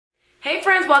Hey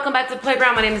friends, welcome back to the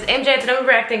playground. My name is MJ and today we're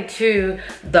reacting to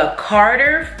the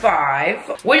Carter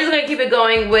 5. We're just gonna keep it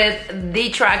going with the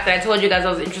track that I told you guys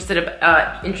I was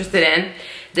interested in.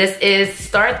 This is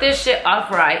Start This Shit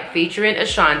Off Right featuring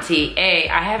Ashanti.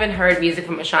 I haven't heard music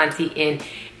from Ashanti in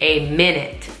a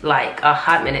minute, like a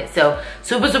hot minute. So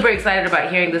super excited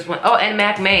about hearing this one. Oh, and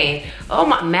Mack Maine. Oh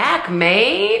my, Mack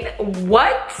Maine?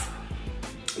 What?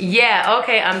 Yeah,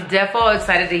 okay, I'm definitely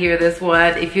excited to hear this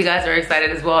one. If you guys are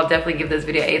excited as well, definitely give this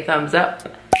video a thumbs up.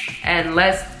 And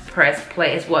let's press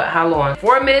play. It's what, how long?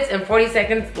 4 minutes and 40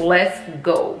 seconds, let's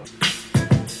go.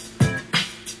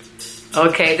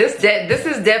 Okay, this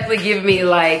is definitely giving me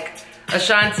like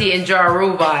Ashanti and Ja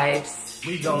Rule vibes.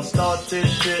 We gon' start this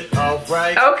shit off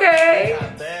right. Okay.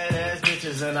 Got badass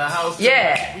bitches in the house.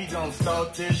 Yeah. We gon'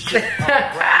 start this shit off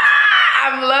right.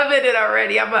 I'm loving it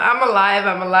already. I'm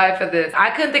alive for this.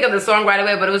 I couldn't think of the song right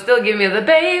away, but it was still giving me the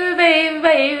baby.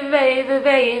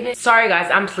 Sorry guys,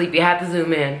 I'm sleepy. I had to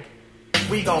zoom in.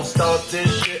 We gon' start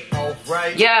this shit off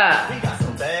right. Yeah. We got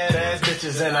some badass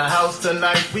bitches in the house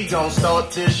tonight. We gon' start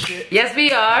this shit. Yes,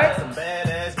 we are. Some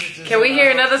badass bitches. Can we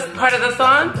hear another part of the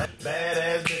song?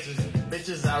 Badass bitches.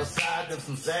 Bitches outside, them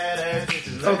some sad ass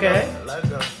bitches. Okay. Let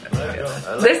go.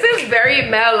 This is very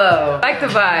mellow. I like the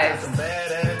vibes. Some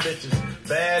badass bitches.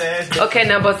 Badass bitches. Okay,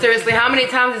 no, but seriously, how many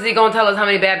times is he gonna tell us how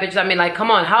many bad bitches? I mean, like, come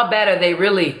on, how bad are they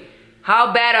really?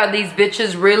 How bad are these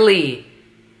bitches really?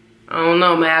 I don't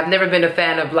know, man. I've never been a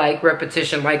fan of like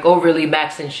repetition, like overly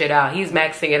maxing shit out. He's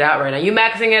maxing it out right now. You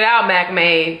maxing it out, Mack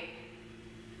Maine.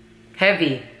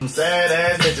 Heavy. Some sad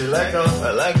ass bitches. Let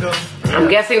go. I'm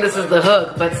guessing this is the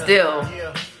hook, but still.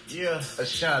 Yeah,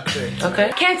 Ashanti. Okay.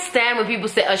 I can't stand when people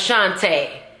say Ashanti.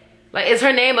 Like, is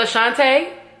her name Ashanti?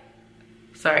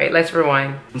 Sorry, let's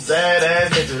rewind. Some sad ass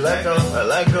bitches. Let go.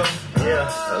 Yeah,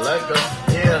 let go.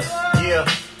 Yeah.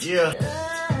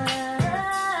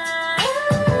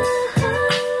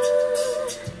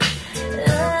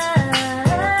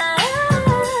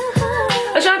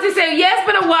 Ashanti said, yeah, it's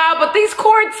been a while, but these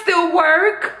chords still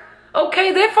work.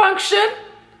 Okay, they function.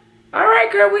 All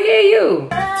right, girl, we hear you.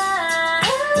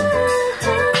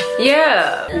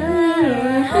 Yeah.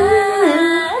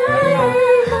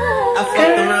 I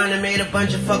fucked around and made a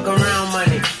bunch of fuck around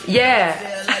money. Yeah.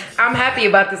 I'm happy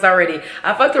about this already.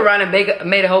 I fucked around and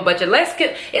made a whole bunch of,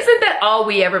 isn't that all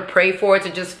we ever pray for? To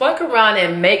just fuck around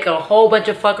and make a whole bunch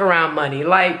of fuck around money.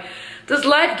 Like, does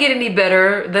life get any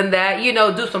better than that? You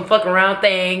know, do some fuck around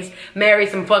things, marry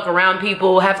some fuck around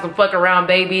people, have some fuck around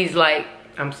babies. Like,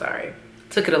 I'm sorry.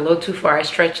 Took it a little too far. I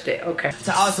stretched it. Okay.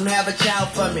 To awesome have a child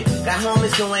for me. Got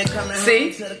homies who ain't coming See?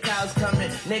 home till the cows coming.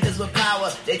 Niggas with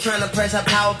power, they trying to press our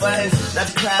power buttons. Not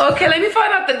the crowd. Okay, let me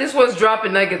find out that this one's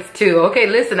dropping nuggets too. Okay,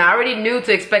 listen, I already knew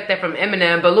to expect that from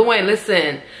Eminem, but Lil Wayne,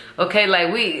 listen. Okay, like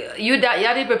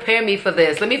y'all didn't prepare me for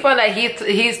this. Let me find out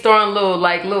he's throwing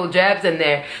little jabs in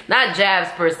there. Not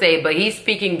jabs per se, but he's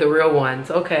speaking the real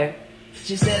ones. Okay.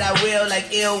 She said I will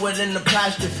like ill with an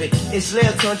apostrophe. It's Lil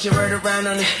Tunchi word around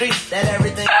on the streets. That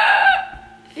everything.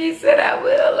 He said I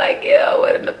will like ill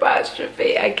with an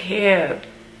apostrophe. I can't.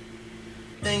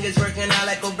 Thing is working out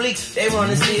like obliques. They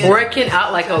wanna see it. Working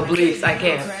out like obliques. I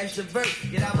can't.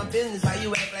 Get out my business. Why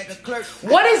you act like a clerk?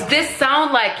 What does this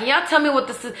sound like? Can y'all tell me what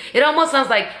this is? It almost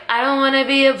sounds like I don't wanna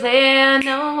be a player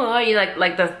no more. You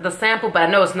like the sample, but I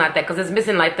know it's not that because it's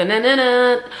missing like the na na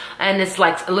na, and it's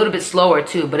like a little bit slower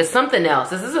too. But it's something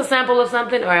else. Is this a sample of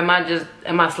something, or am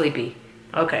I sleepy?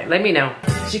 Okay, let me know.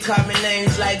 She called me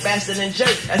names like bastard and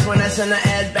jerk. That's when I send her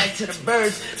ass back to the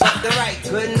birds. Fuck the right,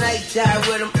 good night, die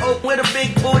with them oak. With a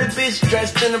big booty bitch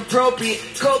dressed inappropriate.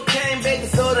 Cocaine, baking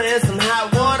soda, and some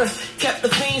hot water. Kept the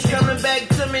fiends coming back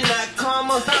to me, not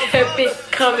karma. Kept it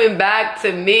coming back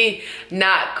to me,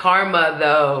 not karma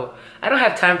though. I don't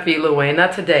have time for you, Lil Wayne.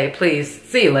 Not today, please.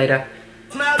 See you later.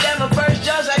 Smiled at my first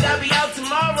judge, I gotta be out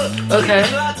tomorrow. Okay.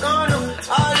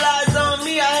 All eyes on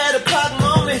me, I had a pop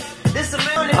moment.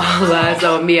 All eyes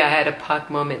on me, I had a Pac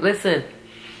moment. Listen,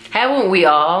 haven't we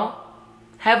all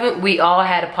had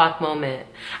a Pac moment?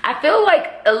 I feel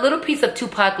like a little piece of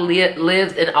Tupac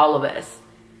lives in all of us.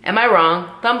 Am I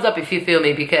wrong? Thumbs up if you feel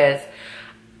me, because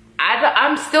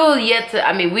I'm still yet to,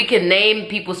 I mean, we can name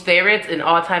people's favorites and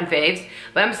all-time faves,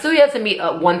 but I'm still yet to meet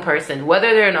one person,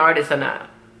 whether they're an artist or not,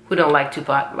 who don't like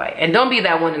Tupac. Like, and don't be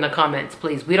that one in the comments,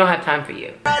 please. We don't have time for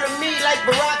you.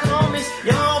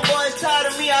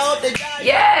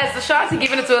 Yes, Ashanti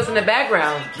giving it to us in the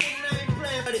background.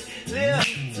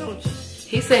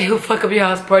 He said he'll fuck up your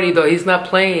house party though. He's not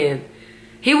playing.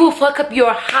 He will fuck up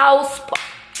your house.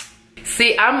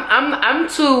 See, I'm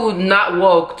too not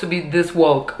woke to be this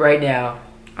woke right now,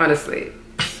 honestly.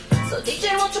 So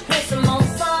DJ, won't you play some more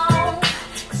songs?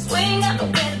 'Cause we ain't got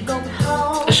nowhere to go.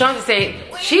 Ashanti saying,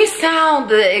 she sound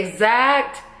the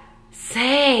exact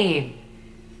same.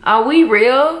 Are we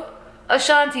real?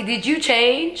 Ashanti, did you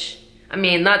change? I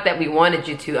mean, not that we wanted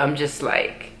you to. I'm just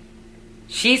like,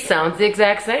 she sounds the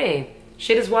exact same.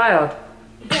 Shit is wild.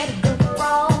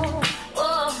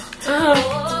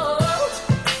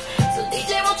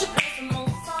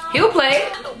 He'll play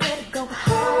it.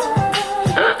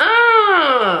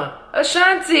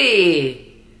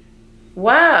 Ashanti.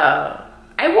 Wow.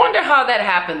 I wonder how that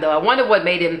happened though. I wonder what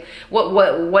made him,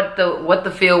 what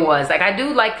the feel was. Like, I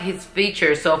do like his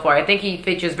features so far. I think he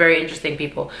features very interesting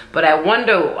people. But I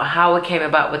wonder how it came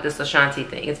about with this Ashanti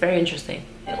thing. It's very interesting.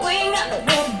 Got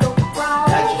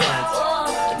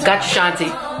you,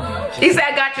 Shanti. He said,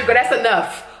 I got you, but that's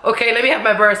enough. Okay, let me have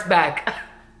my verse back.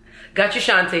 Got you,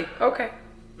 Shanti. Okay.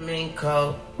 Mean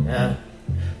cold, yeah.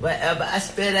 Wherever I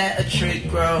spit at a tree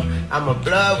grow, I'm a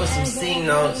blood with some C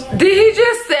notes. Did he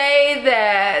just say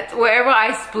that wherever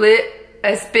I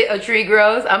spit a tree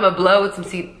grows, I'm a blood with some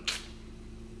C?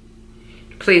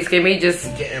 Please, can we just...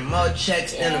 Getting more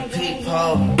checks than a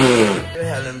peephole. You're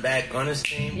helen back on the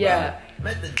steam. Yeah.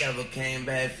 Met the devil, came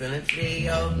back feeling free,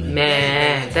 yo.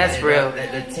 Man, that's real.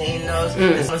 Let the teen knows.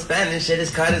 This my Spanish shit is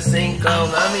called a cinco.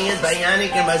 Mommy is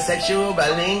bionic and bisexual,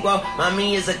 bilingual.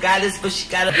 Mommy is a goddess, but she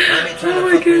got a mommy trying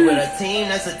to fuck me with a team.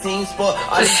 That's a team sport.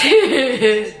 All this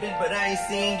bitch, but I ain't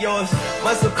seen yours.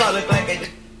 Muscle car look like a...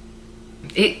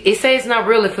 It says it's not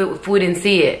real if we didn't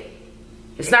see it.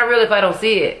 It's not real if I don't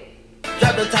see it.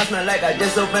 Drop the top smell like I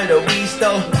just opened a weed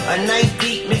store. A nice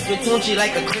beat mixed with tunchi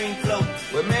like a cream flow.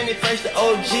 With Manny Fresh, the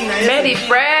OG. Manny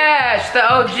Fresh, the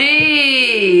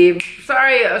OG.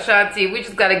 Sorry, Ashanti. We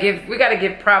gotta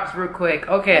give props real quick.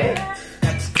 Okay.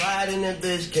 Got the squad in the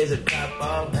bitch, case of pop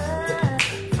off.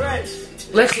 Fresh.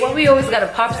 Why we always gotta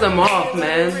pop them off,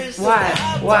 man? Why?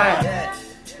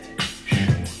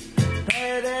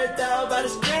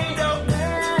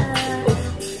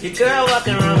 Your girl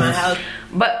walking around my house.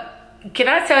 But can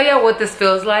I tell y'all what this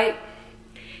feels like?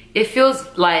 It feels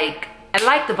like, I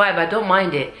like the vibe, I don't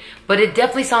mind it, but it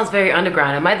definitely sounds very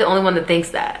underground. Am I the only one that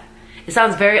thinks that? It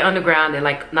sounds very underground and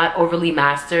like not overly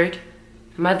mastered.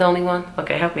 Am I the only one?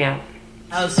 Okay, help me out.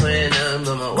 I was when I'm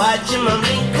watching my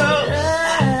Minko.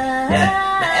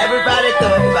 Yeah, now everybody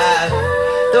throw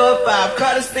a five,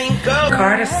 Carter Cinco.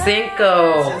 Carter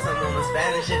Cinco. Since I'm on the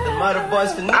Spanish shit, the mother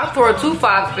boys for I'll throw 2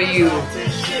 5s for you.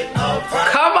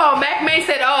 Come on, Mack Maine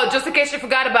said, oh, just in case you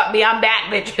forgot about me, I'm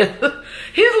back, bitches.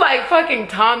 He's like fucking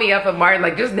Tommy up at Martin,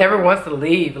 like just never wants to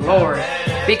leave. Lord,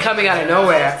 be coming out of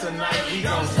nowhere.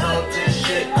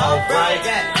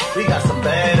 We got some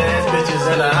badass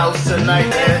bitches in the house tonight.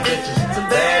 Bad bitches, some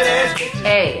badass bitches.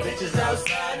 Hey. Bitches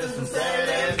outside, there's some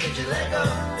badass bitches. Let go.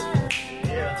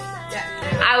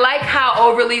 I like how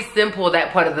overly simple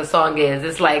that part of the song is.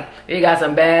 It's like, you got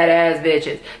some badass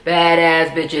bitches,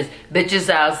 bitches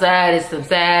outside, it's some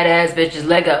sad ass bitches,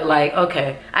 let go. Like,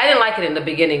 okay. I didn't like it in the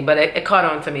beginning, but it caught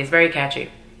on to me. It's very catchy.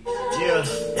 Yeah,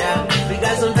 we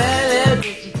got some badass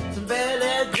bitches, some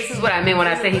badass bitches. This is what I mean when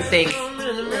I say he sings.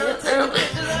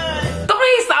 Don't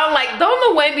he sound like, don't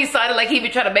the way he sounded like he be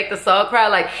trying to make the song cry?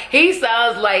 Like, he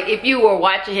sounds like if you were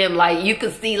watching him, like you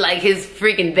could see like his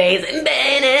freaking veins.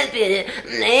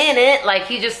 Like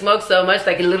he just smokes so much,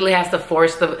 like he literally has to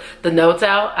force the notes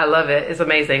out. I love it. It's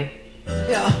amazing.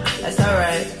 Yeah, that's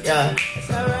alright. Yeah,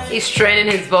 that's alright. He's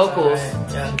straining his vocals.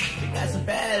 Yeah, we got some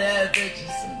badass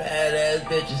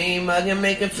bitches, Me mugging,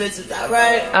 making fits, it's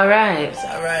alright. Alright. It's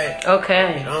alright.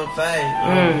 Okay. Don't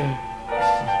fight.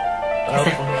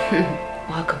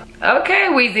 Welcome. Okay,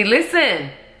 Weezy, listen.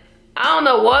 I don't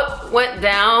know what went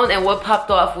down and what popped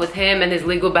off with him and his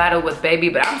legal battle with Baby,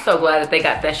 but I'm so glad that they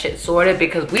got that shit sorted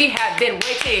because we have been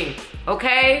waiting,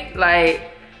 okay?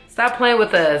 Like, stop playing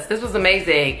with us. This was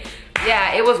amazing.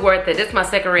 Yeah, it was worth it. This is my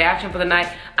second reaction for the night.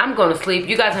 I'm going to sleep.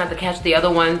 You guys have to catch the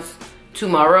other ones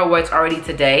tomorrow, where it's already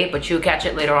today, but you'll catch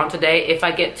it later on today if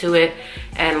I get to it.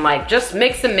 And like, just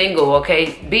mix and mingle,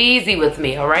 okay? Be easy with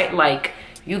me, all right? Like,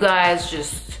 you guys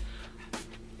just,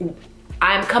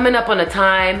 I'm coming up on a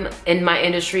time in my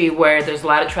industry where there's a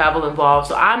lot of travel involved,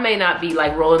 so I may not be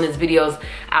like rolling these videos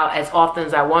out as often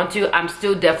as I want to. I'm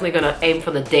still definitely gonna aim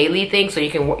for the daily thing, so you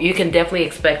can definitely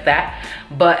expect that.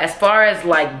 But as far as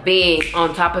like being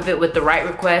on top of it with the right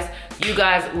requests, you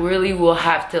guys really will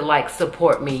have to like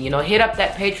support me, you know, hit up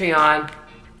that Patreon,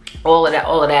 all of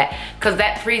that, because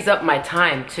that frees up my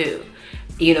time too,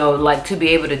 you know, like to be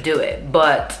able to do it.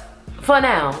 But for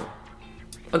now,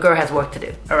 a girl has work to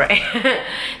do, all right?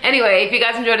 Anyway, if you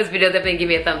guys enjoyed this video, definitely give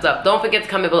me a thumbs up. Don't forget to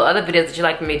comment below other videos that you'd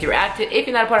like for me to react to. If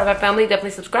you're not a part of our family,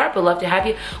 definitely subscribe. We'd love to have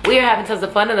you. We are having tons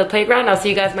of fun in the playground. I'll see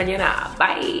you guys mañana.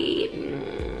 Bye.